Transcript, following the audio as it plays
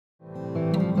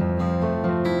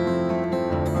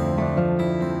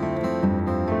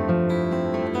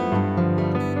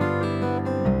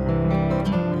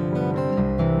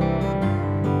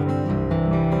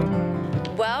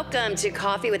welcome to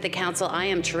Coffee with the Council. I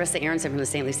am Teresa Aronson from the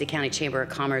St. Lucie County Chamber of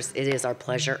Commerce. It is our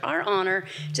pleasure, our honor,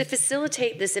 to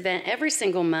facilitate this event every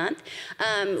single month.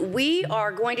 We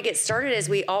are going to get started as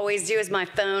we always do, as my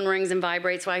phone rings and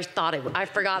vibrates. So I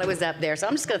forgot it was up there, so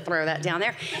I'm just going to throw that down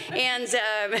there. And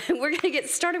we're going to get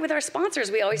started with our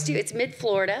sponsors. We always do. It's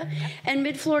Mid-Florida, and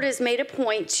Mid-Florida has made a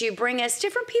point to bring us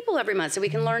different people every month so we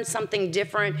can learn something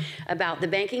different about the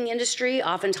banking industry.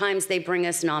 Oftentimes they bring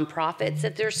us nonprofits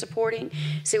that they're supporting.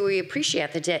 So we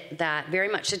appreciate that very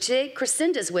much. So today,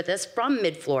 Crescenda's with us from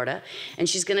Mid-Florida, and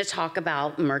she's going to talk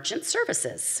about merchant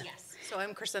services. Yes. So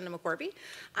I'm Crescenda McCorby.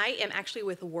 I am actually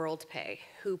with WorldPay,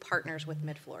 who partners with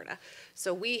Mid-Florida.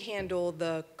 So we handle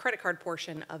the credit card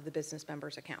portion of the business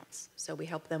members' accounts. So we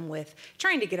help them with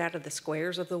trying to get out of the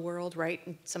Squares of the world, right?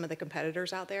 And some of the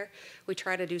competitors out there. We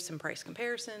try to do some price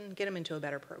comparison, get them into a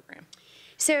better program.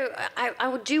 So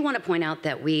I do want to point out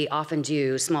that we often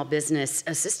do small business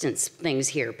assistance things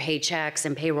here, paychecks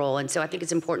and payroll, and so I think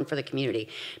it's important for the community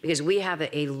because we have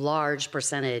a large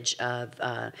percentage of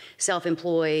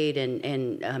self-employed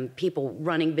and people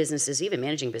running businesses, even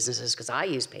managing businesses, because I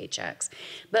use paychecks.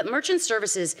 But merchant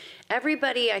services,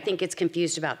 everybody I think gets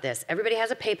confused about this. Everybody has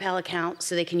a PayPal account,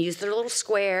 so they can use their little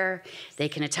Square, they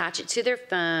can attach it to their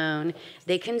phone,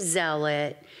 they can Zelle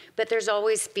it, but there's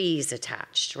always fees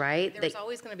attached, right? There's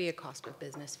always going to be a cost of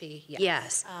business fee, yes.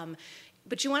 Yes.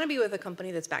 But you want to be with a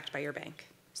company that's backed by your bank.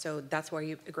 So that's why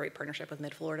a great partnership with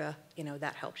Mid-Florida,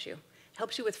 that helps you. It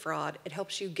helps you with fraud. It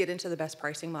helps you get into the best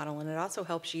pricing model. And it also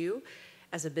helps you,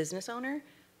 as a business owner,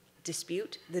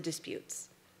 dispute the disputes.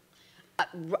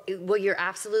 Well, you're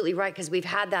absolutely right, because we've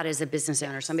had that as a business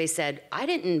owner. Somebody said, I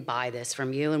didn't buy this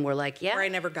from you, and we're like, yeah. Or I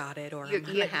never got it, or I'm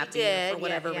unhappy for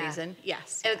whatever reason.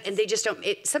 Yes. And they just don't,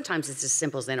 sometimes it's as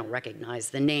simple as they don't recognize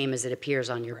the name as it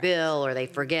appears on your bill, or they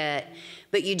forget.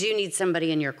 But you do need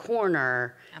somebody in your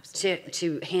corner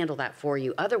to handle that for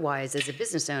you. Otherwise, as a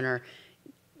business owner,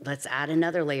 let's add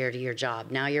another layer to your job.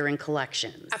 Now you're in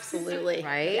collections. Absolutely.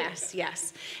 Right? Yes,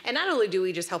 yes. And not only do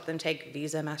we just help them take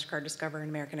Visa, MasterCard, Discover, and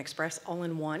American Express all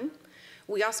in one,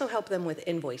 we also help them with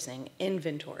invoicing,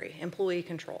 inventory, employee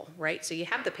control, right? So you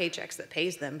have the paychecks that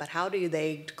pays them, but how do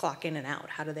they clock in and out?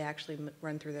 How do they actually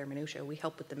run through their minutia? We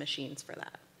help with the machines for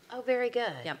that. Oh, very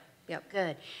good. Yep. Yep.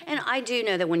 Good. And I do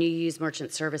know that when you use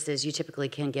merchant services, you typically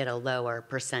can get a lower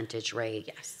percentage rate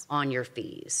on your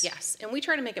fees. Yes. And we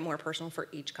try to make it more personal for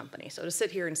each company. So to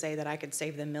sit here and say that I could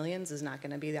save them millions is not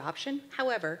going to be the option.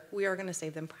 However, we are going to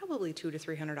save them probably $200 to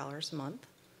 $300 a month.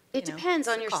 It depends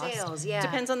on your sales. Yeah.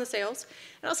 Depends on the sales.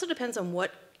 It also depends on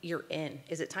what you're in.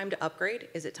 Is it time to upgrade?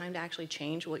 Is it time to actually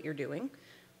change what you're doing?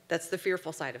 That's the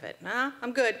fearful side of it. Nah,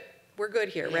 I'm good. We're good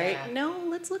here, right? No,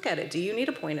 let's look at it. Do you need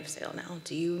a point of sale now?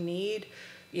 Do you need,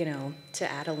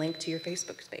 to add a link to your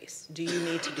Facebook space? Do you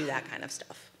need to do that kind of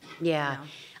stuff? Yeah.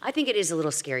 I think it is a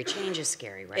little scary. Change is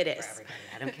scary, right? It is. For everybody.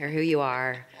 I don't care who you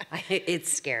are.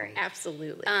 It's scary.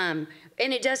 Absolutely. And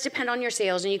it does depend on your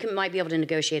sales, and you might be able to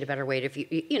negotiate a better rate. If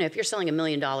if you're selling $1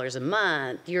 million a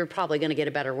month, you're probably going to get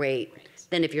a better rate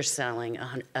than if you're selling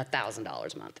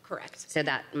 $1,000 a month. Correct. So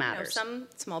that matters. Some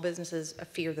small businesses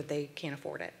fear that they can't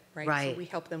afford it, right? Right. So we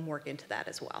help them work into that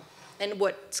as well, and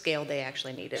what scale they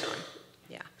actually need it on.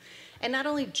 Yeah. And not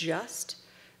only just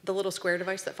the little Square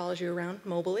device that follows you around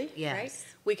mobily, right?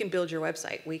 We can build your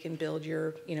website. We can build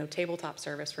your, tabletop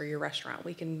service for your restaurant.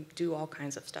 We can do all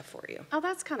kinds of stuff for you. Oh,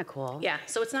 that's kind of cool. Yeah.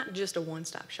 So it's not just a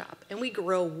one-stop shop, and we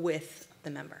grow with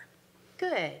the member.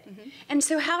 Good. And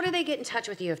so how do they get in touch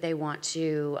with you if they want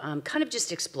to kind of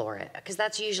just explore it? Because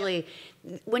that's usually,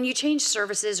 when you change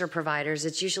services or providers,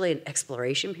 it's usually an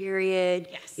exploration period.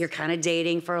 Yes. You're kind of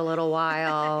dating for a little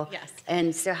while. Yes.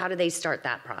 And so how do they start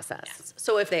that process? Yes.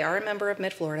 So if they are a member of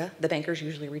Mid-Florida, the banker's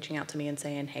usually reaching out to me and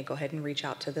saying, hey, go ahead and reach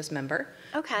out to this member.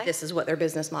 Okay. This is what their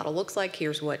business model looks like.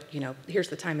 Here's what, here's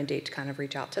the time and date to kind of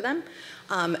reach out to them.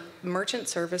 Merchant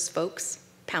service folks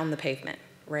pound the pavement.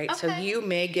 Right? Okay. So you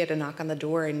may get a knock on the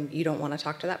door and you don't want to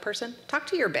talk to that person. Talk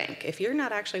to your bank. If you're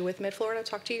not actually with Mid-Florida,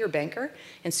 talk to your banker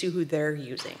and see who they're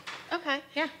using. Okay.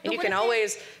 Yeah. And you can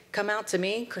always come out to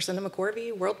me, Crescenda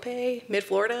McCorby, WorldPay,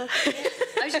 Mid-Florida.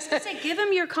 I was just going to say, give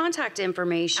them your contact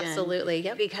information. Absolutely.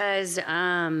 Yep. Because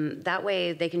that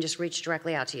way they can just reach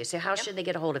directly out to you. So how should they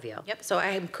get a hold of you? Yep. So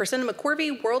I am Crescenda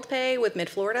McCorby, WorldPay with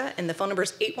Mid-Florida, and the phone number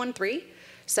is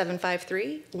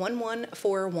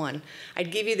 813-753-1141.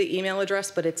 I'd give you the email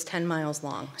address, but it's 10 miles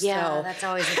long. Yeah, so that's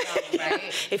always a problem, right?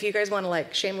 If you guys want to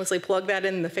shamelessly plug that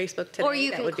in the Facebook today, or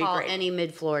you that can would call be great. any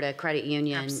Mid-Florida credit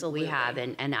union Absolutely. we have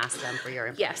and ask them for your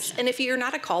information. Yes, and if you're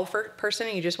not a call person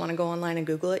and you just want to go online and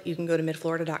Google it, you can go to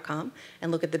midflorida.com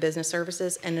and look at the business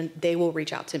services, and then they will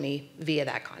reach out to me via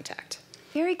that contact.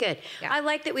 Very good. Yeah. I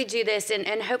like that we do this,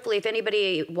 and hopefully if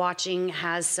anybody watching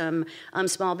has some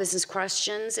small business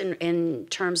questions in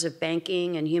terms of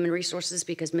banking and human resources,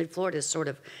 because Mid-Florida is sort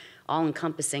of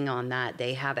all-encompassing on that.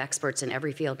 They have experts in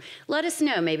every field. Let us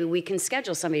know. Maybe we can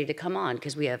schedule somebody to come on,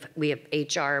 because we have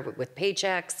HR with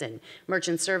paychecks and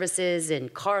merchant services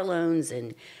and car loans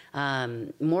and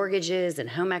mortgages and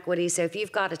home equity. So if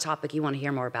you've got a topic you want to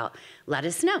hear more about, let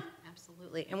us know.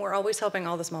 Absolutely. And we're always helping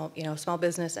all the small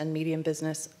business and medium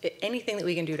business. Anything that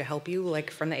we can do to help you, like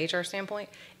from the HR standpoint,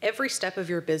 every step of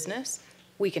your business,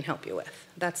 we can help you with.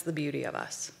 That's the beauty of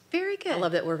us. Very good. I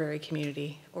love that we're very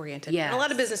community oriented. Yes. And a lot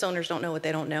of business owners don't know what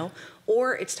they don't know,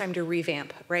 or it's time to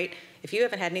revamp, right? If you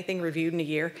haven't had anything reviewed in a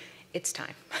year, it's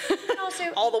time. And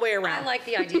also, all the way around. I like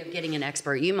the idea of getting an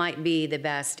expert. You might be the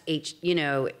best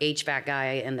HVAC guy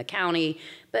in the county,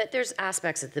 but there's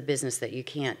aspects of the business that you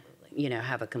can't,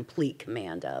 have a complete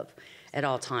command of at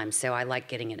all times. So I like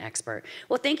getting an expert.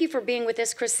 Well, thank you for being with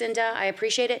us, Crescinda. I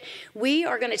appreciate it. We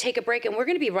are going to take a break, and we're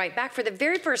going to be right back. For the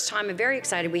very first time, I'm very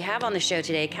excited. We have on the show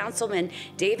today, Councilman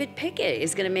David Pickett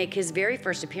is going to make his very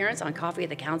first appearance on Coffee at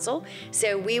the Council.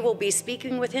 So we will be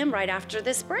speaking with him right after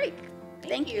this break.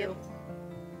 Thank you.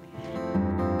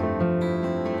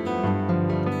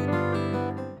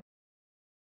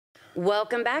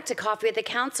 Welcome back to Coffee at the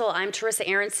Council. I'm Teresa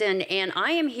Aronson, and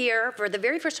I am here for the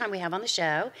very first time we have on the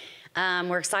show.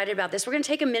 We're excited about this. We're going to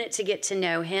take a minute to get to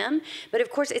know him. But of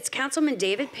course, it's Councilman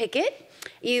David Pickett.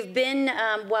 You've been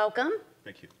welcome.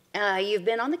 Thank you. You've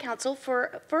been on the council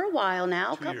for a while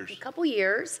now, a couple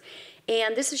years.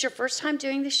 And this is your first time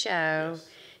doing the show. Yes.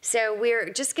 So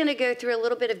we're just going to go through a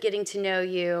little bit of getting to know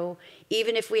you.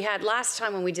 Even if we had, last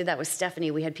time when we did that with Stephanie,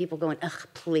 we had people going, ugh,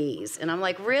 please. And I'm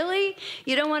like, really?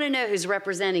 You don't want to know who's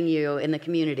representing you in the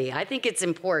community. I think it's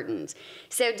important.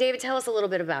 So David, tell us a little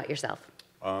bit about yourself.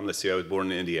 Let's see, I was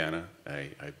born in Indiana.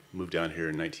 I moved down here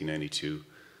in 1992.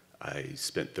 I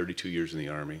spent 32 years in the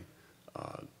Army,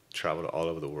 traveled all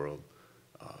over the world,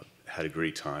 had a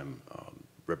great time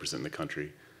representing the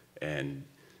country. And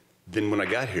then when I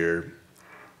got here,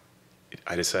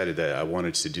 I decided that I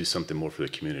wanted to do something more for the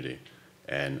community,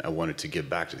 and I wanted to give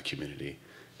back to the community,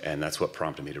 and that's what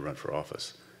prompted me to run for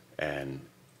office. And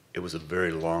it was a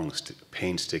very long,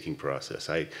 painstaking process.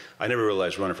 I never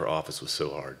realized running for office was so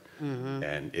hard,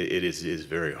 and it is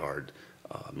very hard.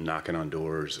 Knocking on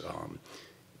doors,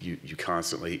 you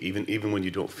constantly, even when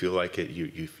you don't feel like it,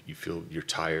 you feel you're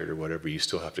tired or whatever, you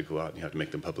still have to go out and you have to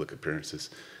make them public appearances,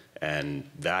 and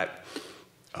that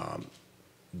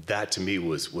to me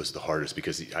was the hardest,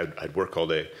 because I'd work all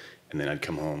day, and then I'd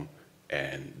come home,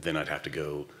 and then I'd have to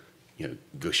go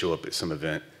show up at some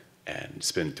event and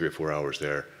spend 3 or 4 hours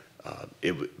there.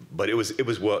 But it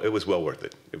was well worth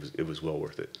it. It was well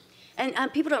worth it.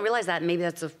 And people don't realize that, and maybe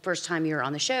that's the first time you're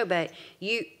on the show, but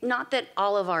not that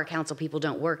all of our council people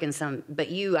don't work in some, but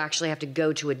you actually have to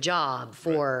go to a job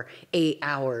for 8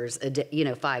 hours a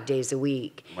day, 5 days a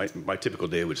week. My typical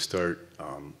day would start,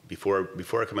 before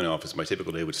I come into office, my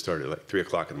typical day would start at like 3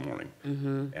 o'clock in the morning.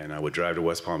 And I would drive to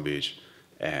West Palm Beach,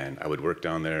 and I would work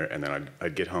down there, and then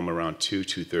I'd get home around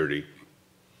 2:30,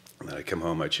 and then I'd come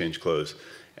home, I'd change clothes,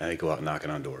 and I'd go out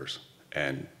knocking on doors.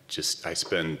 And I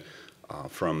spend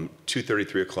from 2:30,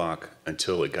 3 o'clock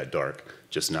until it got dark,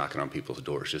 just knocking on people's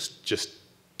doors, just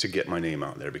to get my name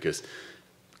out there. Because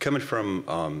coming from,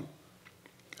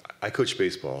 I coach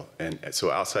baseball, and so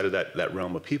outside of that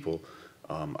realm of people,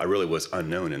 I really was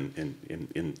unknown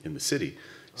in the city.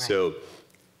 Right. So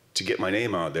to get my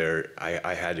name out there,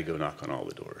 I had to go knock on all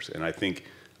the doors. And I think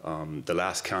the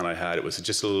last count I had, it was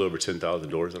just a little over 10,000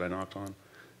 doors that I knocked on,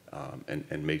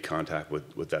 and made contact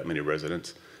with that many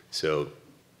residents. So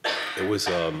it was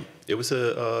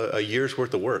a year's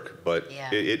worth of work, but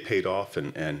yeah, it paid off,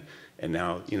 and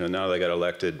now now that I got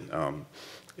elected,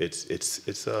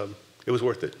 it was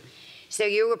worth it. So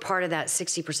you were part of that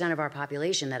 60% of our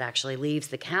population that actually leaves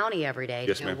the county every day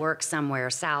to go work somewhere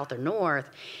south or north,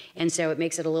 and so it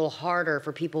makes it a little harder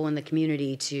for people in the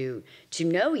community to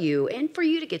know you and for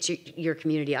you to get your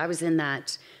community. I was in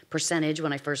that percentage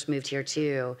when I first moved here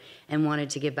too, and wanted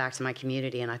to give back to my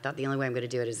community, and I thought the only way I'm going to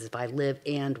do it is if I live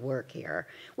and work here,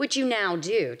 which you now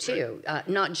do too. Right.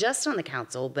 Not just on the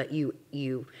council, but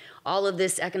you all of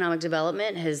this economic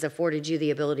development has afforded you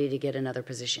the ability to get another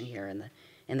position here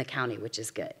in the county, which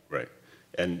is good. Right,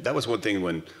 and that was one thing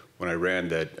when I ran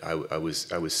that I was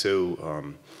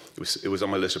so it was on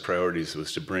my list of priorities,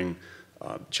 was to bring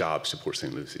jobs to Port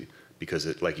St. Lucie,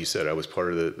 because like you said, I was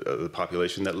part of the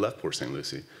population that left Port St.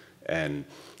 Lucie, and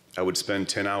I would spend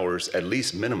 10 hours, at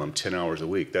least minimum 10 hours a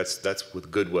week. That's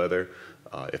with good weather.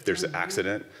 If there's an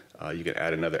accident, you can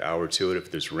add another hour to it.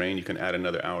 If there's rain, you can add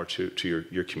another hour to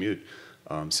your commute.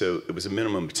 So it was a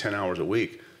minimum of 10 hours a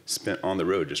week spent on the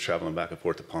road, just traveling back and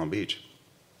forth to Palm Beach.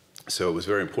 So it was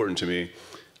very important to me.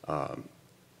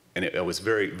 And I was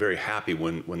very, very happy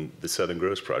when the Southern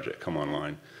Groves Project come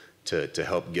online to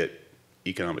help get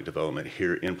economic development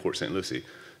here in Port St. Lucie.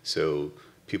 So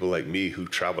people like me who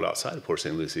traveled outside of Port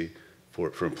St. Lucie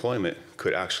for employment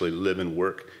could actually live and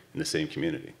work in the same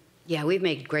community. Yeah, we've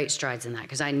made great strides in that,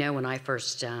 because I know when I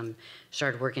first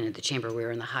started working at the chamber, we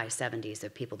were in the high 70s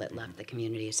of people that left the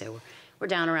community. So we're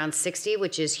down around 60,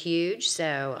 which is huge.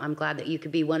 So I'm glad that you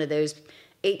could be one of those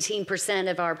 18%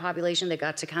 of our population that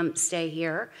got to come stay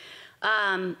here.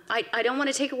 I don't want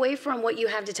to take away from what you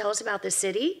have to tell us about the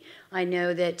city. I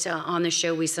know that on the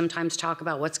show we sometimes talk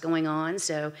about what's going on.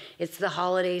 So it's the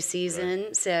holiday season.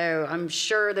 Right. So I'm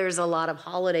sure there's a lot of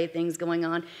holiday things going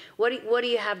on. What do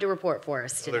you have to report for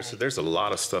us today? Well, there's a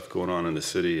lot of stuff going on in the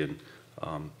city. And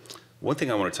one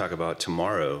thing I want to talk about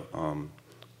tomorrow,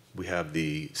 we have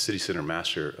the City Center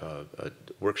Master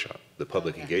workshop, the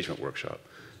public engagement workshop.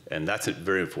 And that's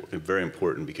very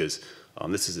important because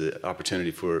this is an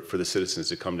opportunity for the citizens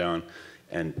to come down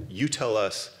and you tell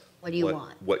us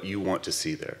what you want to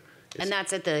see there. And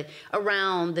that's at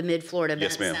around the Mid-Florida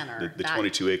Event Center. Yes, ma'am. The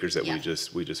 22 acres that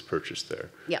we just purchased there.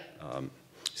 Yep.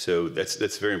 So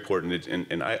that's very important.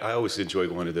 And I always enjoy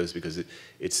going to those because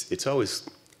it's always,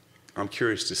 I'm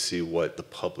curious to see what the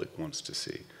public wants to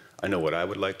see. I know what I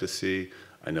would like to see.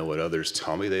 I know what others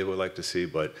tell me they would like to see,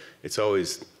 but it's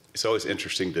always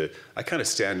interesting I kind of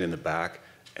stand in the back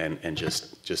and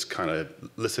just kind of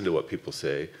listen to what people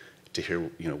say, to hear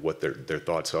what their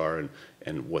thoughts are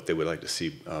and what they would like to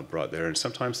see brought there. And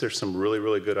sometimes there's some really,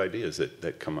 really good ideas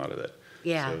that come out of that.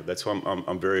 Yeah. So that's why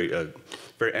I'm very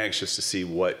very anxious to see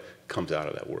what comes out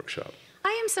of that workshop.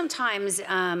 I am sometimes,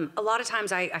 a lot of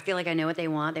times I feel like I know what they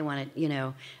want. They want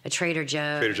a Trader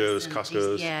Joe's. Trader Joe's,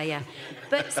 Costco's. Yeah.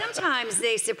 But sometimes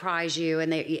they surprise you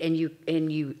and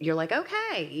you're like,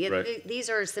 okay, right. These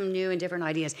are some new and different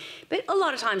ideas. But a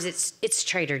lot of times it's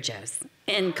Trader Joe's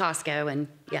and Costco and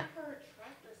yeah.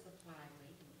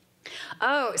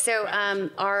 Oh, so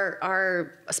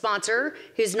our sponsor,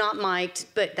 who's not mic'd,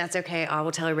 but that's okay. I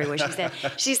will tell everybody what she said.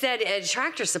 She said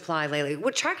Tractor Supply lately.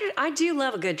 Well, I do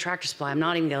love a good Tractor Supply. I'm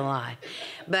not even gonna lie,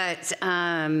 but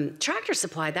Tractor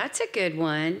Supply, that's a good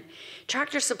one.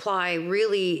 Tractor Supply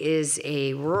really is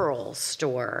a rural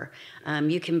store.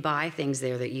 You can buy things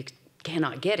there that you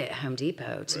cannot get at Home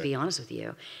Depot. To be honest with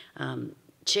you,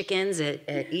 chickens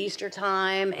at Easter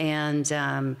time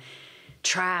and.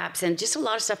 Traps and just a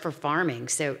lot of stuff for farming.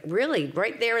 So really,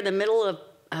 right there in the middle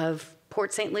of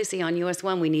Port St. Lucie on US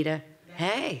 1, we need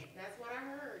hey. That's what I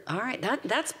heard. All right,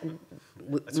 that's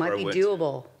might be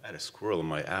doable. I had a squirrel in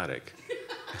my attic.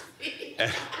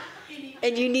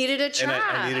 And you needed a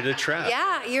trap. And I needed a trap.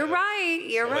 Yeah, you're right.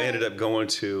 You're right. I ended up going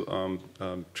to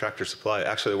Tractor Supply.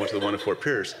 Actually, I went to the one in Fort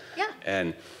Pierce. Yeah.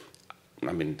 And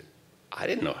I mean, I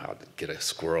didn't know how to get a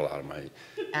squirrel out of my.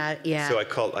 Yeah. So I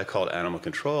called animal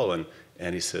control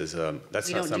and he says, that's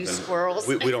we not don't something. Do squirrels.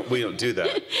 We don't do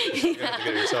that. You're gonna have to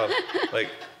get it yourself. Like,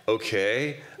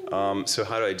 okay. So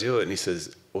how do I do it? And he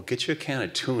says, well, get you a can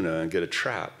of tuna and get a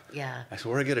trap. Yeah. I said,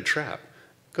 where do I get a trap?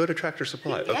 Go to Tractor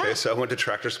Supply. Yeah. Okay, so I went to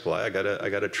Tractor Supply. I got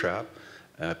a trap.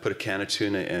 I put a can of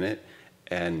tuna in it,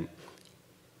 and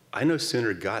I no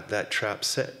sooner got that trap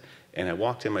set, and I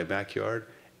walked in my backyard,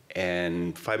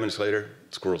 and 5 minutes later,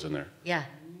 squirrels in there. Yeah.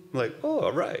 I'm like, oh,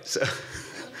 all right. So.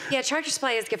 Yeah, Tractor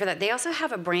Supply is good for that. They also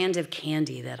have a brand of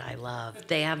candy that I love.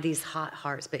 They have these hot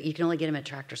hearts, but you can only get them at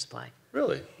Tractor Supply.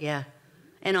 Really? Yeah,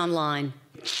 and online.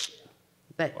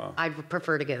 But Wow. I'd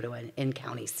prefer to go to an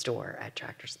in-county store at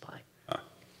Tractor Supply. Huh.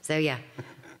 So yeah,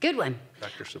 good one.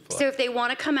 Tractor Supply. So if they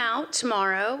want to come out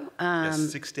tomorrow,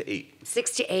 yes, 6 to 8.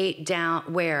 6 to 8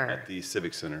 down where? At the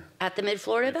Civic Center. At the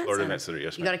Mid-Florida Event Center? Mid-Florida Event Center,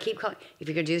 yes, You ma'am. got to keep calling. If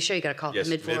you're going to do the show, you got to call it Yes,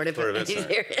 the Mid-Florida Mid-Florida Event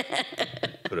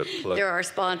Put a plug. They're our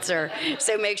sponsor.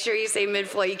 So make sure you say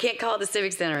Mid-Florida. You can't call it the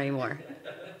Civic Center anymore.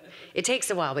 It takes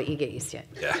a while, but you get used to it.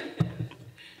 Yeah.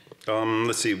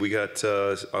 Let's see. We got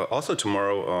also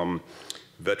tomorrow.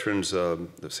 Veterans of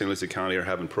St. Lucie County are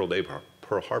having Pearl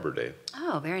Harbor Day.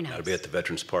 Oh, very nice. That'll be at the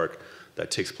Veterans Park.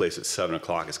 That takes place at 7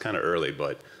 o'clock. It's kind of early,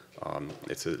 but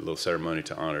it's a little ceremony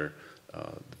to honor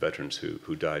the veterans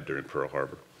who died during Pearl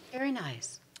Harbor. Very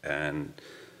nice. And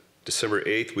December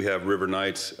 8th, we have River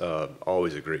Nights.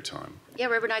 Always a great time. Yeah,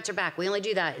 River Nights are back. We only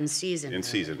do that in season. In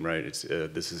season, right? It's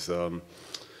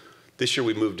this year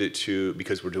we moved it to,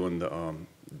 because we're doing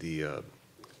the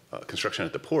construction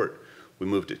at the port. We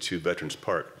moved it to Veterans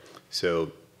Park.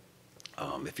 So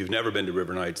if you've never been to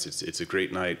River Nights, it's a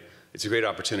great night. It's a great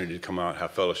opportunity to come out,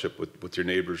 have fellowship with your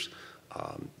neighbors,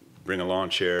 bring a lawn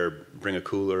chair, bring a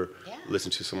cooler, Yeah.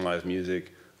 listen to some live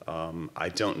music. I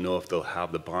don't know if they'll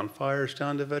have the bonfires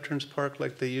down to Veterans Park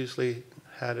like they usually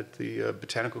had at the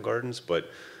Botanical Gardens, but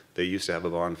they used to have a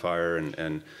bonfire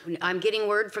and I'm getting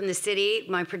word from the city,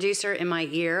 my producer in my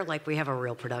ear, like we have a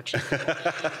real production,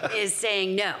 is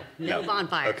saying no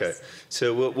bonfires. Okay,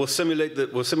 so we'll simulate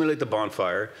the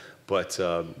bonfire, but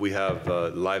we have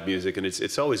live music, and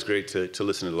it's always great to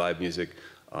listen to live music.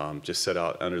 Just sit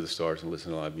out under the stars and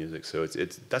listen to live music. So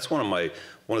that's one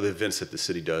of the events that the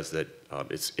city does that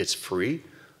it's free,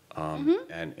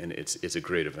 and it's a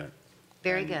great event.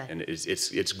 Very good. And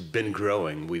it's been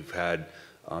growing. We've had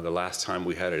the last time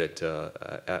we had it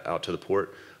out to the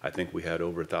port, I think we had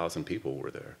over 1,000 people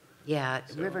were there. Yeah,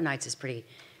 So River Nights is pretty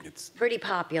It's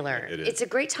popular. It is. It's a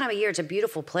great time of year. It's a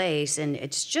beautiful place, and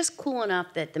it's just cool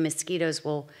enough that the mosquitoes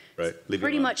will Right. Leave you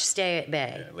pretty alone. much stay at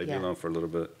bay. Leave you alone for a little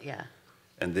bit. Yeah.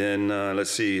 And then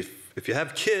let's see, if you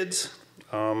have kids,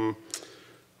 on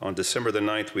December the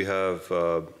 9th, we have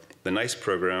the NICE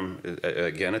program,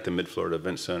 again, at the Mid-Florida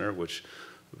Event Center, which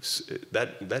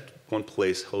that one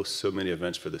place hosts so many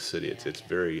events for the city. It's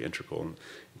very integral in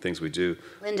things we do.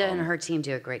 Linda and her team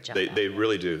do a great job. They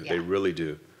really do. Yeah. They really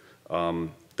do.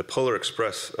 The Polar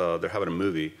Express, they're having a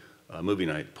movie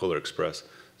night, Polar Express.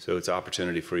 So it's an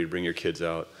opportunity for you to bring your kids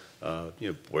out,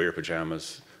 wear your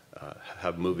pajamas,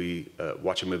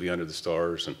 watch a movie under the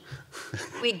stars, and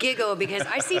We giggle because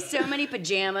I see so many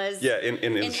pajamas in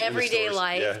everyday stores.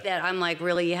 life Yeah. that I'm like,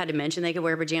 really, you had to mention they could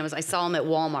wear pajamas. I saw them at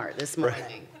Walmart this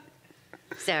morning.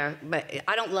 So, but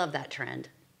I don't love that trend.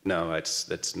 No,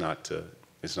 it's not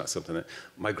something that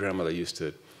my grandmother used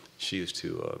to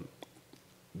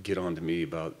get on to me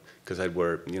about, because I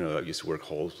used to wear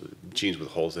jeans with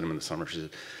holes in them in the summer. She said,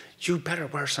 "You better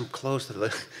wear some clothes that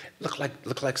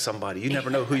look like somebody. You never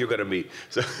know who you're going to meet."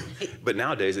 So, but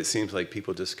nowadays it seems like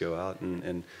people just go out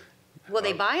and Well,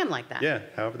 they buy them like that. yeah,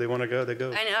 however they want to go, they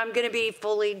go. And I'm going to be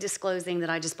fully disclosing that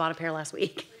I just bought a pair last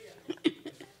week.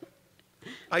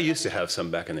 I used to have some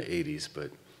back in the '80s,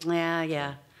 but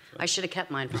Yeah. I should have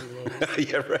kept mine from the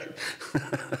 80s. yeah,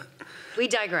 right. We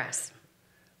digress.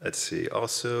 Let's see.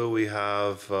 Also, we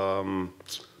have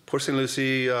Port St.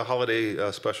 Lucie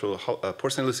holiday special,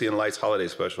 Port St. Lucie and Lights holiday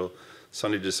special,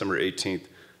 Sunday, December 18th,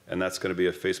 and that's going to be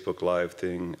a Facebook Live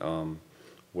thing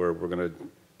where we're going to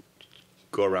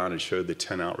go around and show the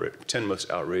 10 most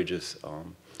outrageous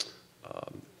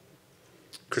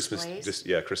Christmas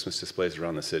displays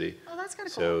around the city. Oh, that's kind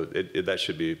of cool. So that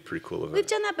should be a pretty cool event. We've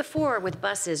done that before with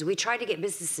buses. We tried to get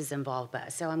businesses involved,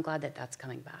 but so I'm glad that that's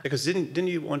coming back. Because didn't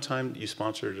you one time you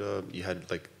sponsored? You had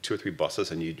like 2 or 3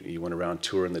 buses, and you went around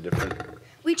touring the different.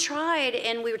 We tried,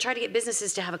 and we were trying to get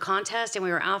businesses to have a contest, and we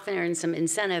were offering some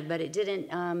incentive, but it didn't.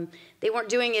 They weren't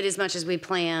doing it as much as we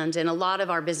planned, and a lot of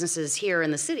our businesses here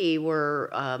in the city were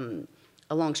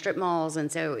along strip malls,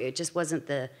 and so it just wasn't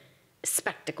the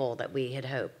spectacle that we had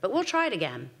hoped. But we'll try it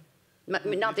again.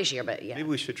 Not this year, but yeah. Maybe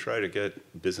we should try to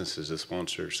get businesses to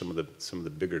sponsor some of the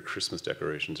bigger Christmas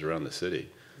decorations around the city.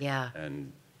 Yeah.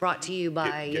 And Brought to you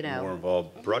by, get more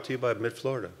involved. Brought to you by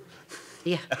Mid-Florida.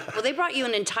 Yeah. Well, they brought you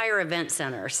an entire event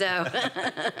center, so.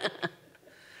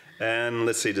 And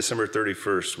let's see, December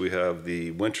 31st, we have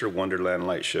the Winter Wonderland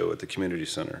Light Show at the Community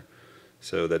Center.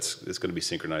 So it's going to be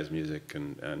synchronized music,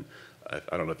 and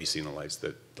I don't know if you've seen the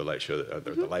light show,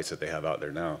 the lights that they have out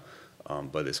there now,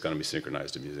 but it's going to be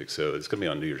synchronized to music. So it's going to be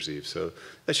on New Year's Eve. So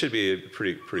that should be a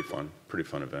pretty fun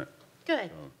event.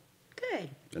 Good. Good.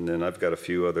 And then I've got a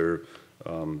few other,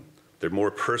 they're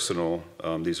more personal.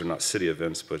 These are not city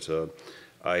events, but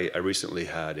I recently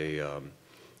had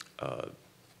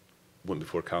went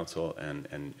before council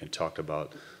and talked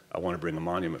about, I want to bring a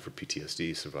monument for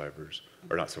PTSD survivors,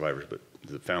 or not survivors, but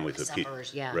the families of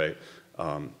Sufferers, yeah. right,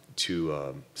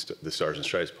 to the Stars and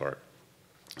Stripes Park.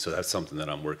 So that's something that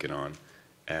I'm working on,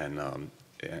 and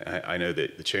I know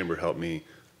that the chamber helped me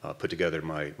put together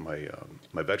my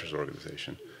veterans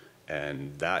organization,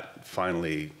 and that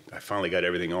I finally got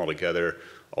everything all together,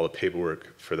 all the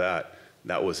paperwork for that.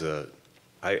 That was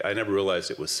I never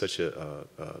realized it was such a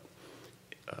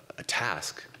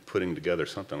task putting together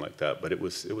something like that, but it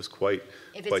was quite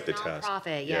If the it's a task.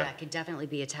 nonprofit, yeah, it could definitely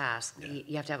be a task.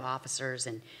 You have to have officers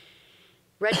and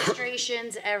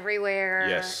registrations everywhere.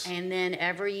 Yes. And then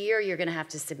every year you're going to have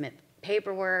to submit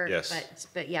paperwork. Yes.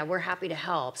 But yeah, we're happy to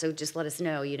help. So just let us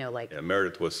know, like. Yeah,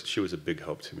 Meredith was a big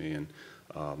help to me, and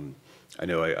I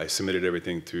know I submitted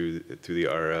everything through the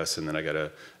IRS, and then I got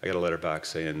a letter back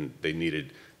saying they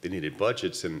needed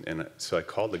budgets, and so I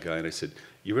called the guy and I said,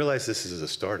 you realize this is a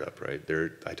startup, right?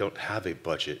 I don't have a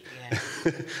budget.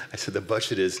 Yeah. I said, the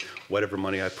budget is whatever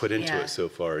money I put into Yeah. it so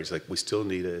far. He's like, we still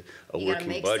need a You gotta working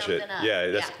make budget. something up.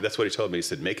 Yeah, that's what he told me. He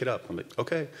said, make it up. I'm like,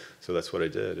 okay. So that's what I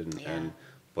did.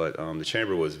 But the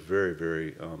chamber was very,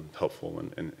 very helpful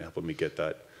in helping me get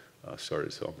that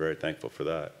started. So I'm very thankful for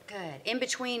that. Good. In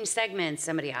between segments,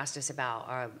 somebody asked us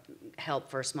about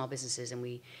help for small businesses, and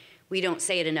we don't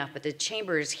say it enough, but the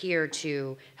chamber is here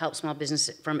to help small business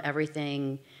from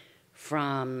everything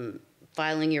from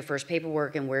filing your first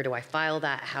paperwork and where do I file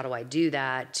that, how do I do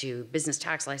that, to business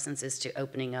tax licenses, to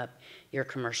opening up your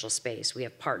commercial space. We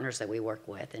have partners that we work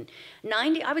with, and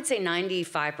I would say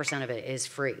 95% of it is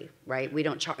free, right? We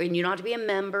don't charge, and you don't have to be a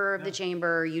member of the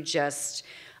chamber. You just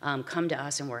come to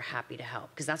us, and we're happy to help,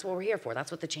 because that's what we're here for.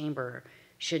 That's what the chamber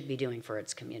should be doing for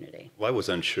its community. Well, I was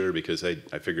unsure because I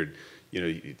figured,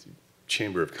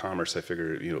 Chamber of Commerce, I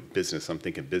figured, business, I'm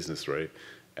thinking business, right?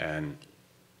 And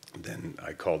then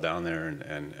I called down there,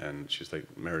 and she's like,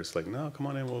 Meredith's like, no, come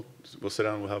on in, we'll sit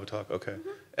down, we'll have a talk, okay. Mm-hmm.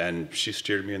 And she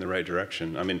steered me in the right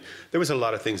direction. I mean, there was a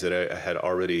lot of things that I had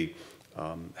already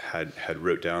had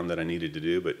wrote down that I needed to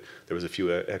do, but there was a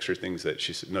few extra things that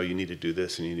she said, no, you need to do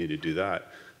this and you need to do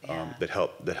that, that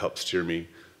helped steer me,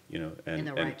 in the right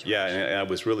direction. Yeah, and I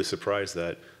was really surprised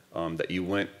that you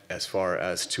went as far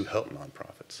as to help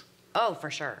nonprofits. Oh,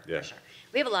 for sure, Yeah. for sure.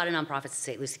 We have a lot of nonprofits in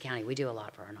St. Lucie County. We do a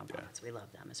lot for our nonprofits. We love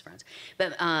them as friends.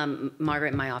 But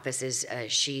Margaret in my office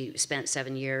she spent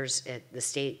 7 years at the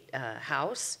state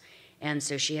house, and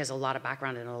so she has a lot of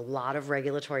background in a lot of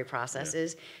regulatory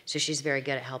processes. Yeah. So she's very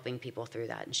good at helping people through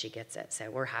that, and she gets it.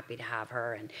 So we're happy to have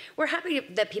her, and we're happy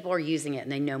that people are using it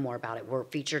and they know more about it. We're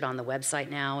featured on the website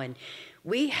now, and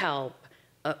we help.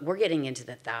 We're getting into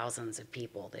the thousands of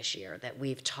people this year that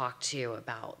we've talked to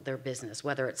about their business,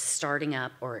 whether it's starting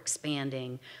up or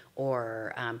expanding,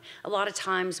 or a lot of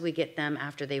times we get them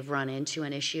after they've run into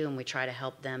an issue, and we try to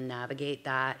help them navigate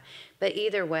that. But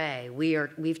either way,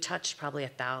 we've touched probably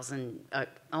 1,000,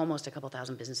 almost a couple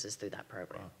thousand businesses through that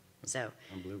program. Wow. So,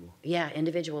 unbelievable. Yeah,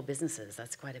 individual businesses,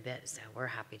 that's quite a bit. So we're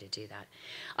happy to do that.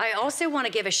 I also want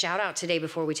to give a shout out today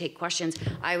before we take questions.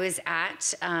 I was at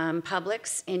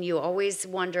Publix, and you always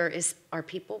wonder, are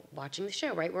people watching the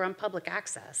show, right? We're on public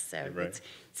access. So right.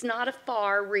 It's not a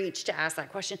far reach to ask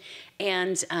that question.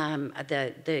 And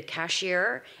the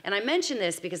cashier, and I mention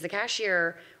this because the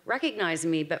cashier recognized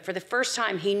me, but for the first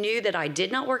time, he knew that I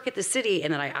did not work at the city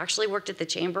and that I actually worked at the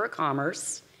Chamber of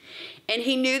Commerce. And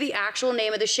he knew the actual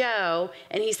name of the show,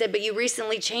 and he said, but you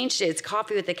recently changed it. It's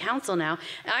Coffee with the Council now.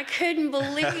 And I couldn't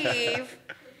believe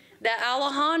that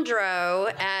Alejandro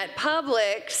at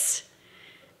Publix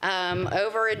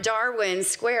over at Darwin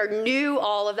Square knew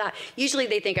all of that. Usually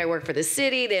they think I work for the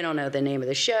city. They don't know the name of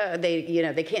the show.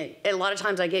 They can't. A lot of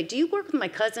times I get, do you work with my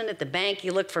cousin at the bank?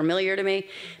 You look familiar to me.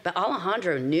 But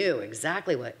Alejandro knew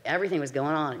exactly everything was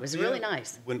going on. It was really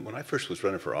nice. When I first was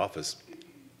running for office,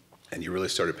 and you really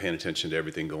started paying attention to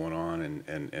everything going on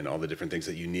and all the different things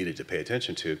that you needed to pay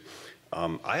attention to,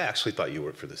 I actually thought you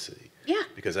worked for the city. Yeah.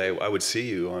 Because I would see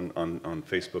you on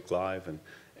Facebook Live, and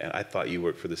I thought you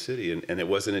worked for the city. And it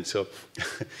wasn't until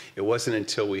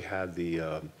we had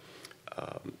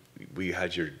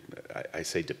your I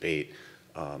say debate,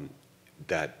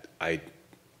 that I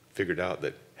figured out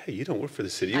that, hey, you don't work for the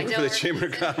city, you work for the Chamber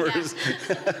of Commerce.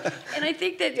 Yeah. And I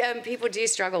think that people do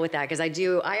struggle with that, because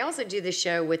I also do the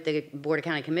show with the Board of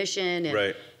County Commission, and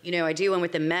right. I do one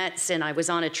with the Mets, and I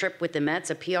was on a trip with the Mets,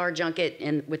 a PR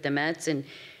junket with the Mets, and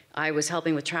I was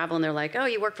helping with travel, and they're like, oh,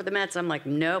 you work for the Mets? I'm like,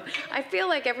 nope. I feel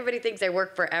like everybody thinks I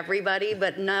work for everybody,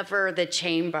 but never the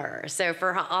Chamber. So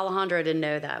for Alejandro to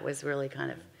know that was really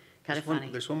kind of funny.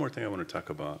 There's one more thing I want to talk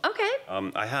about. Okay.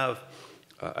 I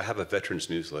have a veterans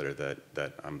newsletter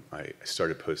that I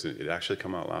started posting. It actually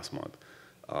came out last month.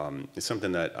 It's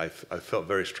something that I felt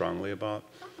very strongly about.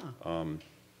 Oh.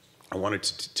 I wanted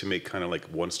to make kind of like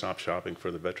one-stop shopping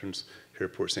for the veterans here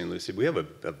at Port St. Lucie. We have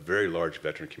a very large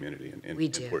veteran community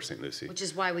in Port St. Lucie. Which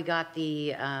is why we got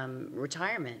the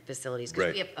retirement facilities, because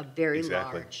right. we have a very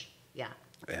large, yeah.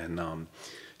 And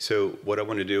so what I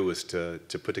wanted to do was to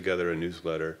put together a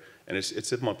newsletter, and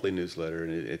it's a monthly newsletter,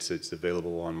 and it's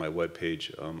available on my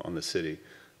webpage on the city.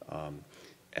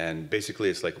 And basically,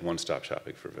 it's like one-stop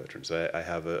shopping for veterans. I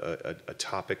have a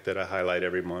topic that I highlight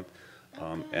every month,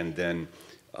 and then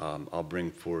I'll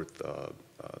bring forth,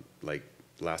 like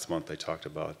last month I talked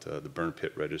about the burn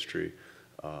pit registry,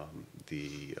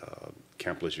 the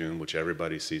Camp Lejeune, which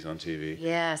everybody sees on TV.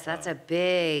 Yes, that's a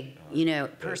big,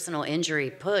 personal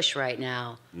injury push right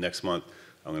now. Next month,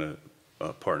 I'm going to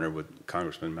partner with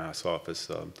Congressman Mass' office.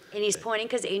 And he's pointing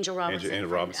because Angel Robinson, Angel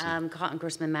Robinson.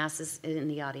 Congressman Mass is in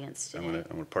the audience today. I'm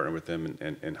gonna partner with them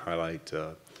and highlight.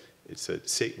 It's a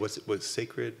what's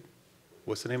sacred.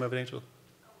 What's the name of it, Angel?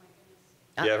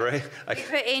 Yeah, right. You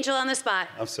put Angel on the spot.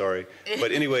 I'm sorry,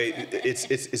 but anyway,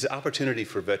 it's an opportunity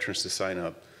for veterans to sign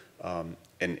up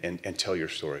and tell your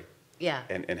story. Yeah.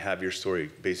 And have your story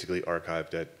basically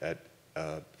archived at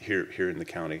here in the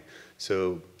county.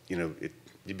 So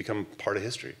you become part of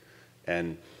history.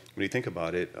 And when you think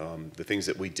about it, the things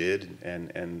that we did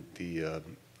and the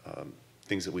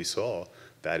things that we saw,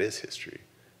 that is history.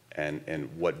 And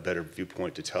what better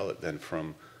viewpoint to tell it than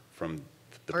from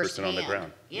the person on the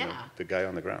ground, yeah, the guy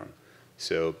on the ground.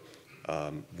 So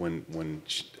when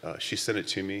she sent it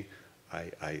to me,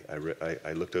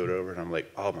 I looked it over and I'm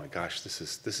like, oh my gosh, this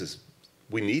is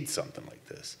we need something like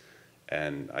this.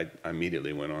 And I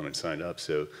immediately went on and signed up.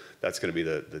 So that's going to be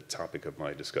the topic of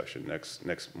my discussion next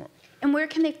month. And where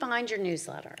can they find your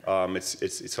newsletter?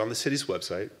 It's on the city's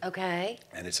website. Okay.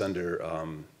 And it's under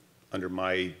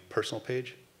my personal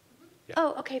page. Yeah.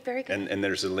 Oh, okay, very good. And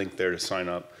there's a link there to sign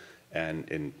up,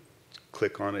 and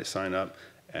click on it, sign up,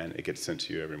 and it gets sent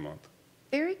to you every month.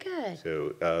 Very good.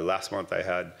 So last month I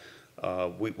had,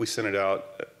 we sent it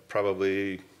out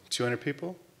probably 200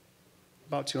 people,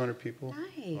 about 200 people.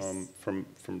 Nice. From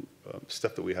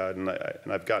stuff that we had, and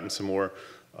I've gotten some more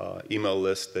email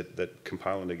lists that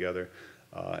compiling together,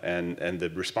 and the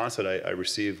response that I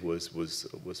received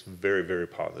was very, very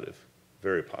positive,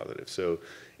 very positive. So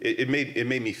it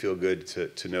made me feel good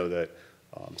to know that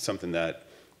something that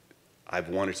I've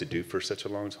wanted to do for such a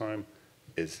long time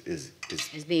is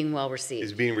being well received.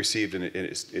 Is being received, and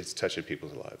it's touching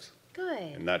people's lives.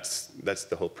 Good. And that's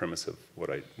the whole premise of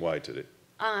why I did it.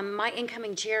 My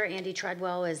incoming chair, Andy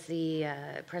Treadwell, is the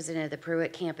president of the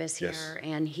Pruitt campus here, Yes.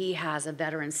 and he has a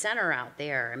veteran center out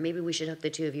there. And maybe we should hook the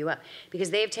two of you up because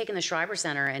they've taken the Schreiber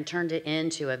Center and turned it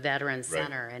into a veteran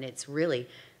center, and it's really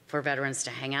for veterans to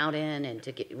hang out in and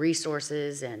to get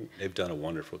resources. And They've done a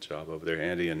wonderful job over there.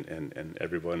 Andy and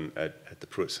everyone at the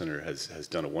Pruitt Center has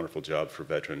done a wonderful job for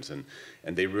veterans, and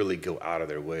they really go out of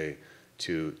their way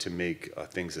to make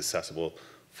things accessible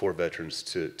for veterans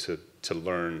to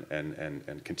learn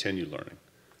and continue learning.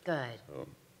 good. So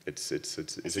it's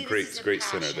a See, great this is a great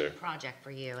center passion there. project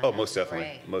for you. and Oh, that's most definitely,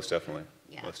 great. most definitely,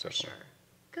 Yeah, most for definitely.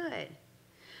 sure. Good.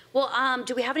 Well,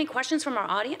 do we have any questions from our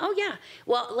audience? Oh, yeah.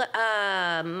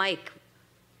 Well, Mike.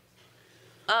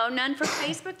 Oh, none from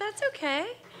Facebook? That's okay.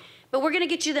 But we're going to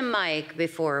get you the mic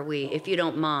before if you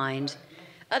don't mind.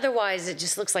 Otherwise, it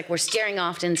just looks like we're staring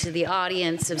off into the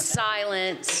audience of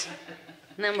silence.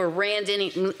 And then we're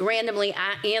randomly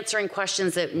answering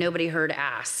questions that nobody heard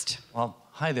asked. Well,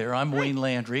 hi there. I'm Wayne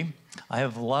Landry. I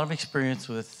have a lot of experience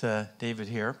with David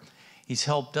here. He's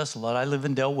helped us a lot. I live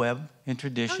in Del Webb in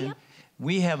Tradition. Oh, yeah.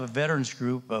 We have a veterans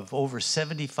group of over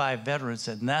 75 veterans,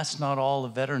 and that's not all the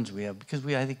veterans we have because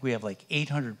I think we have like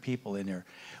 800 people in there.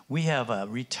 We have a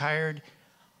retired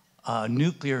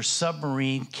nuclear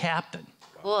submarine captain.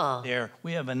 Cool. There,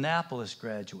 we have Annapolis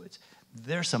graduates.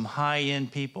 There's some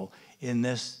high-end people in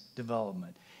this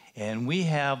development. And we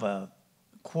have a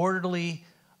quarterly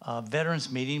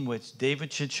veterans meeting, which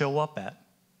David should show up at,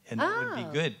 and that would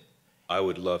be good. I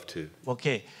would love to.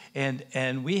 Okay,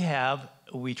 and we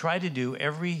try to do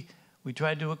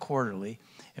it quarterly,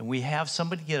 and we have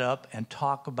somebody get up and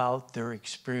talk about their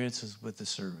experiences with the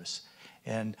service.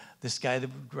 And this guy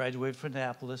that graduated from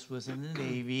Annapolis was in the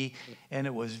Navy, and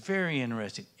it was very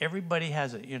interesting. Everybody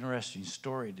has an interesting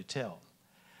story to tell.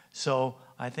 So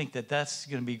I think that's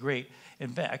going to be great.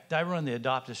 In fact, I run the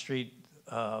Adopt a Street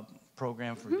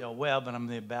program for Del Webb, and I'm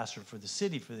the ambassador for the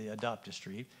city for the Adopt a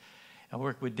Street. I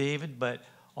work with David, but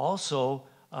also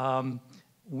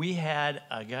we had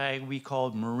a guy we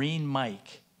called Marine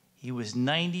Mike. He was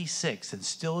 96 and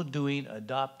still doing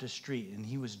Adopt a Street, and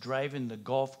he was driving the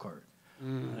golf cart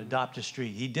on Adopt a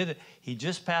Street. He did it. He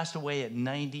just passed away at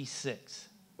 96.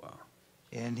 Wow.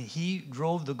 And he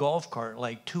drove the golf cart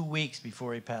like 2 weeks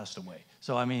before he passed away.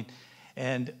 So, I mean,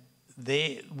 and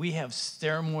we have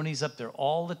ceremonies up there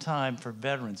all the time for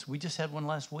veterans. We just had one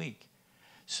last week.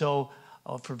 So,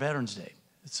 for Veterans Day.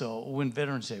 So, when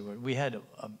Veterans Day, we had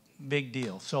a big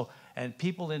deal. So, and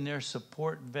people in there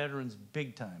support veterans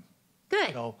big time.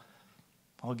 Good. So,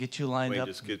 I'll get you lined Wayne, up.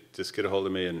 just get a hold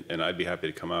of me, and I'd be happy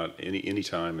to come out any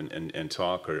time and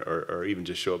talk or even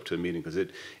just show up to a meeting, because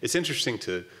it's interesting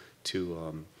to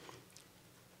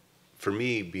for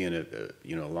me, being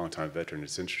a longtime veteran,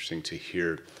 it's interesting to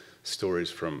hear stories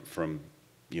from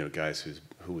guys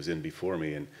who was in before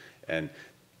me, and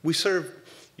We serve,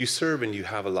 you serve and you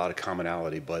have a lot of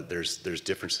commonality, but there's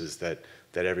differences that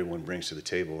everyone brings to the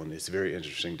table, and it's very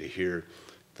interesting to hear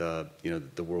the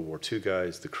World War II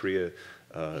guys, the Korea.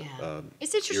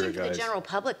 It's interesting era for the guys. general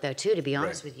public, though, too, to be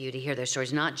honest Right. with you, to hear their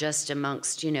stories, not just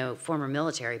amongst, former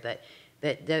military, but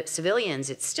the civilians.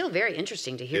 It's still very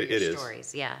interesting to hear It your is.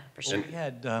 stories. Yeah, for sure.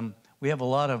 We have a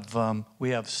lot of,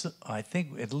 I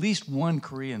think, at least one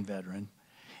Korean veteran,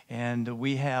 and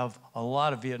we have a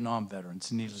lot of Vietnam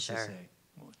veterans, needless to Sure. say,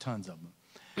 tons of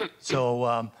them.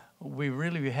 So we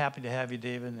really be happy to have you,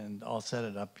 David, and I'll set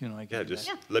it up. Yeah,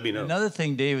 just let me know. Another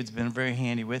thing David's been very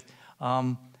handy with,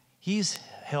 he's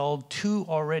held two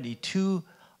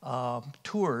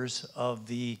tours of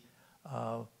the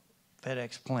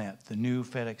FedEx plant, the new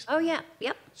FedEx. Oh, yeah,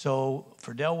 yep. So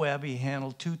for Del Webb, he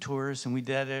handled 2 tours, and we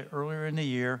did it earlier in the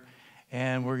year,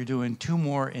 and we're doing 2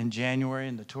 more in January,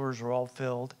 and the tours are all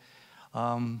filled.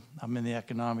 I'm in the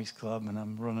economics club, and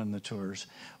I'm running the tours.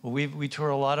 Well, we tour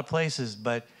a lot of places,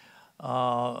 but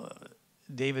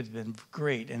David's been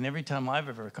great, and every time I've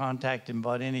ever contacted him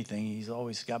about anything, he's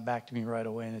always got back to me right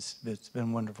away, and it's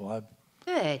been wonderful.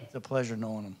 Good. It's a pleasure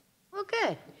knowing him. Well,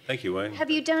 good. Thank you, Wayne. Have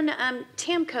you done,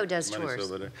 Tamco does Money's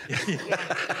tours. over there.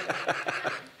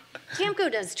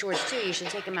 Tamco does tours, too. You should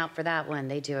take them out for that one.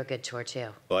 They do a good tour, too.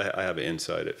 Well, I have an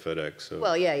inside at FedEx, so.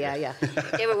 Well, yeah.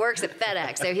 David works at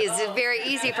FedEx, so it's very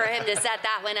easy for him to set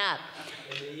that one up.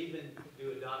 And they even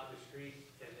do Adopt a Street,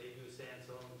 and they do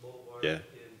Sandstone Boulevard. Yeah.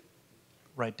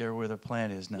 Right there where the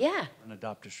plant is now. Yeah. On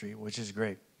Adopt a Street, which is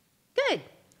great. Good.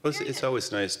 Well, it's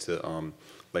always nice to,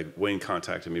 like Wayne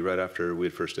contacted me right after we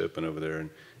had first opened over there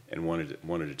and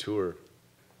wanted a tour.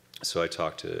 So I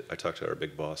talked to our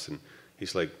big boss, and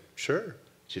he's like, sure.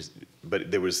 But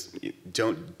there was,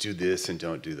 don't do this and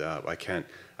don't do that.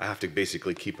 I have to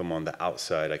basically keep them on the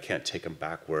outside. I can't take them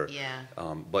back where. Yeah.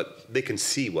 But they can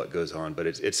see what goes on. But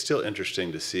it's still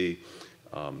interesting to see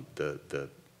the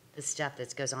The stuff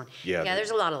that goes on. Yeah. Yeah,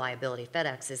 there's a lot of liability.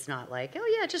 FedEx is not like,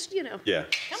 oh, yeah, just, yeah.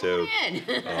 come So, on in.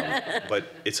 but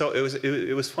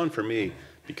it was fun for me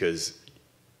because,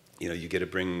 you get to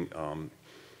bring,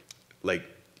 like,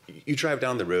 you drive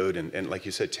down the road and like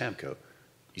you said, Tamco,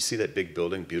 you see that big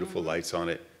building, beautiful lights on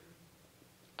it.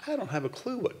 I don't have a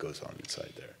clue what goes on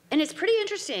inside there. And it's pretty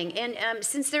interesting. And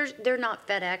since they're not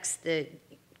FedEx, the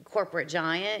corporate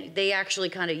giant, they actually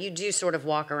you do sort of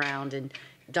walk around and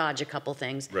dodge a couple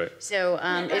things. Right. So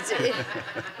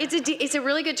it's a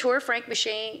really good tour. Frank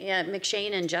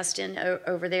McShane and Justin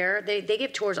over there, they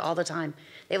give tours all the time.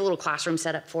 They have a little classroom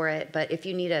set up for it. But if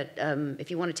you need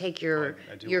if you want to take your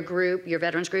group, your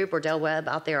veterans group, or Del Webb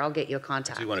out there, I'll get you a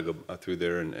contact. So you want to go through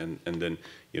there and then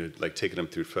like taking them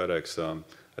through FedEx.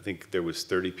 I think there was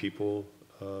 30 people.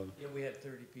 Yeah, we had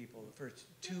 30 people. The first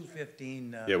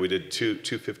 215. Yeah, we did two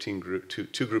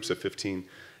groups of 15,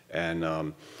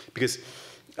 and because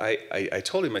I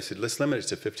told him, I said, let's limit it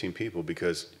to 15 people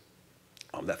because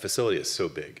that facility is so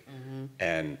big,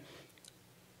 and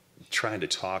trying to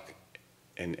talk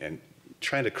and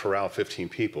trying to corral 15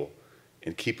 people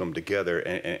and keep them together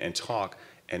and talk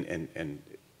and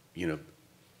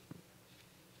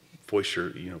voice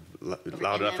your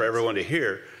loud enough for everyone to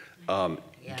hear.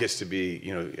 Gets to be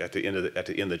at the end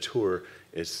of the tour,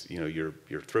 it's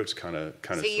your throat's kind of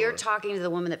So sore. you're talking to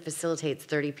the woman that facilitates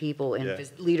 30 people in Yeah.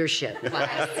 leadership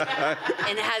class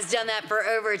and has done that for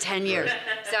over 10 years.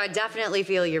 So I definitely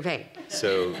feel your pain.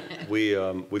 So we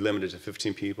limited to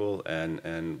 15 people,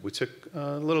 and we took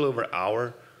a little over an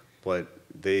hour, but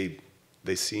they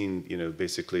seen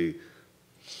basically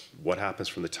what happens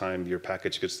from the time your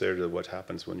package gets there to what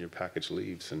happens when your package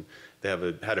leaves, and they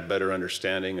had a better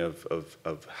understanding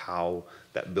of how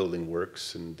that building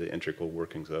works and the integral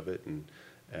workings of it, and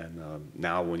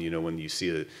now when you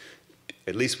see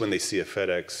at least when they see a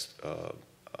FedEx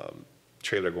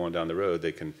trailer going down the road,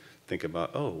 they can think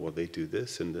about, oh, well, they do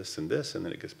this and this and this, and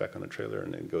then it gets back on a trailer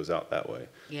and then goes out that way.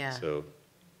 Yeah. So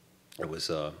it was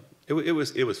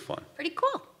fun. Pretty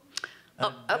cool.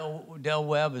 Del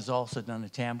Webb has also done a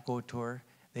Tamco tour.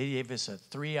 They gave us a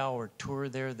 3-hour tour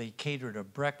there. They catered a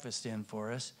breakfast in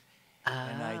for us.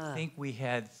 And I think we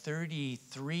had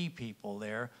 33 people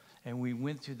there. And we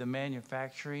went through the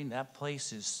manufacturing. That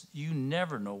place is, you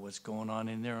never know what's going on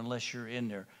in there unless you're in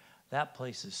there. That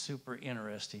place is super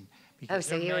interesting. Because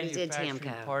so they're you already did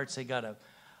manufacturing Tamco. parts. They got a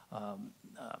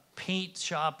paint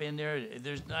shop in there.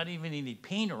 There's not even any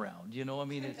paint around. I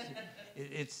mean,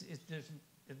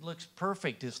 it looks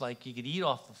perfect. It's like you could eat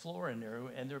off the floor in there,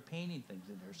 and they're painting things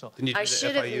in there. So Didn't you do I the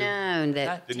should have FIU? known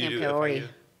that Didn't you do Tamco already FIU?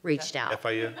 reached out.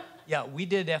 FIU? yeah, we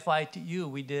did FIU.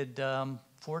 We did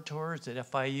 4 tours at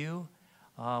FIU.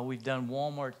 We've done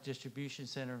Walmart Distribution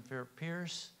Center in Fair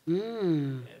Pierce.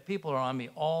 People are on me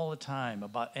all the time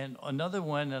about, and another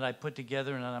one that I put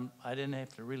together, and I didn't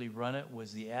have to really run it,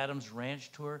 was the Adams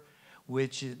Ranch Tour,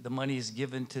 which the money is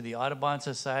given to the Audubon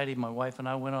Society. My wife and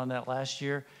I went on that last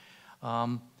year.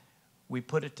 We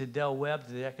put it to Del Webb,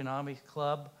 to the Economic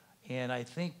Club, and I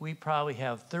think we probably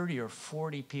have 30 or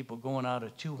 40 people going out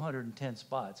of 210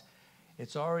 spots.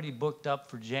 It's already booked up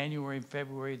for January and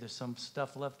February. There's some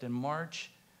stuff left in March,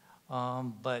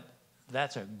 but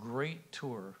that's a great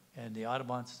tour, and the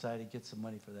Audubon Society gets the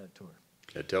money for that tour.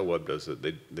 Yeah, Del Webb does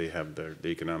it. They have the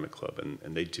Economic Club,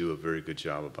 and they do a very good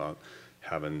job about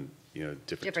having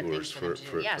different tours things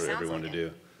for everyone to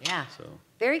do. Yeah. So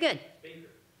Very good.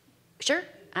 Sure,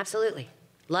 absolutely.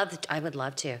 I would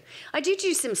love to. I do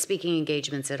some speaking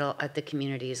engagements at the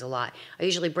communities a lot. I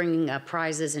usually bring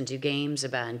prizes and do games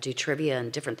and do trivia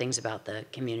and different things about the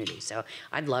community. So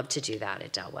I'd love to do that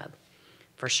at Del Webb,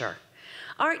 for sure.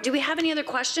 All right, do we have any other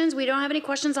questions? We don't have any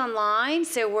questions online,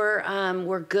 so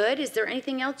we're good. Is there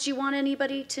anything else you want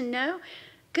anybody to know?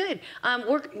 Good.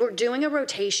 We're doing a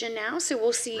rotation now, so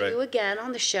we'll see you again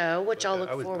on the show, which I'll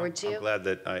look forward to. I'm glad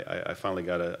that I finally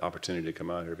got an opportunity to come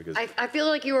out here because I feel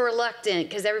like you were reluctant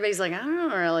because everybody's like, I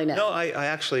don't really know. No, I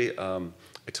actually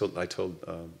I told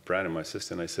Brad and my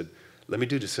assistant, I said, let me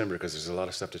do December because there's a lot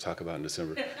of stuff to talk about in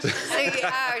December.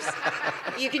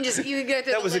 You can go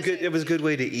through it was a good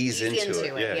way to ease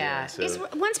into it. Yeah. So.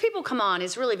 Once people come on,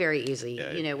 it's really very easy.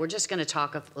 Yeah. We're just going to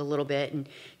talk a little bit, and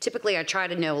typically I try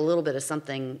to know a little bit of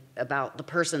something about the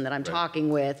person that I'm talking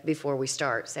with before we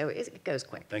start, so it goes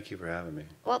quick. Thank you for having me.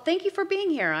 Well, thank you for being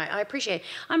here. I appreciate it.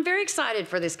 I'm very excited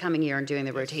for this coming year and doing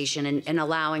the rotation and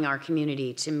allowing our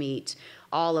community to meet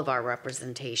all of our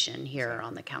representation here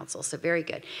on the council. So very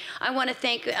good. I want to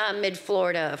thank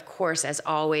Mid-Florida, of course, as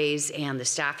always, and the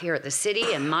staff here at the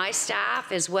city and my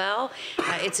staff as well.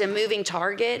 It's a moving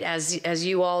target, as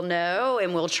you all know,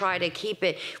 and we'll try to keep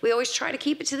it. We always try to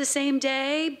keep it to the same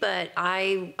day, but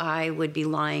I would be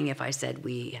lying if I said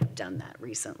we have done that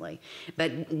recently.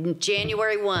 But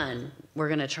January 1, we're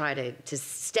going to try to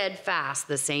steadfast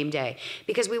the same day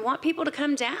because we want people to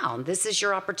come down. This is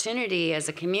your opportunity as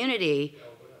a community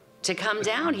to come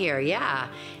down here,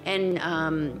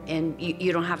 and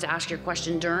you don't have to ask your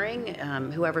question during.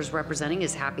 Whoever's representing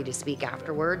is happy to speak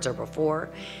afterwards or before.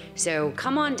 So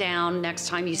come on down. Next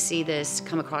time you see this,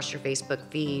 come across your Facebook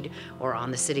feed or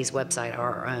on the city's website or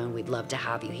our own. We'd love to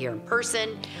have you here in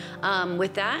person.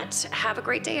 With that, have a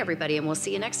great day, everybody, and we'll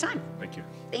see you next time. Thank you.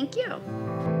 Thank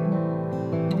you.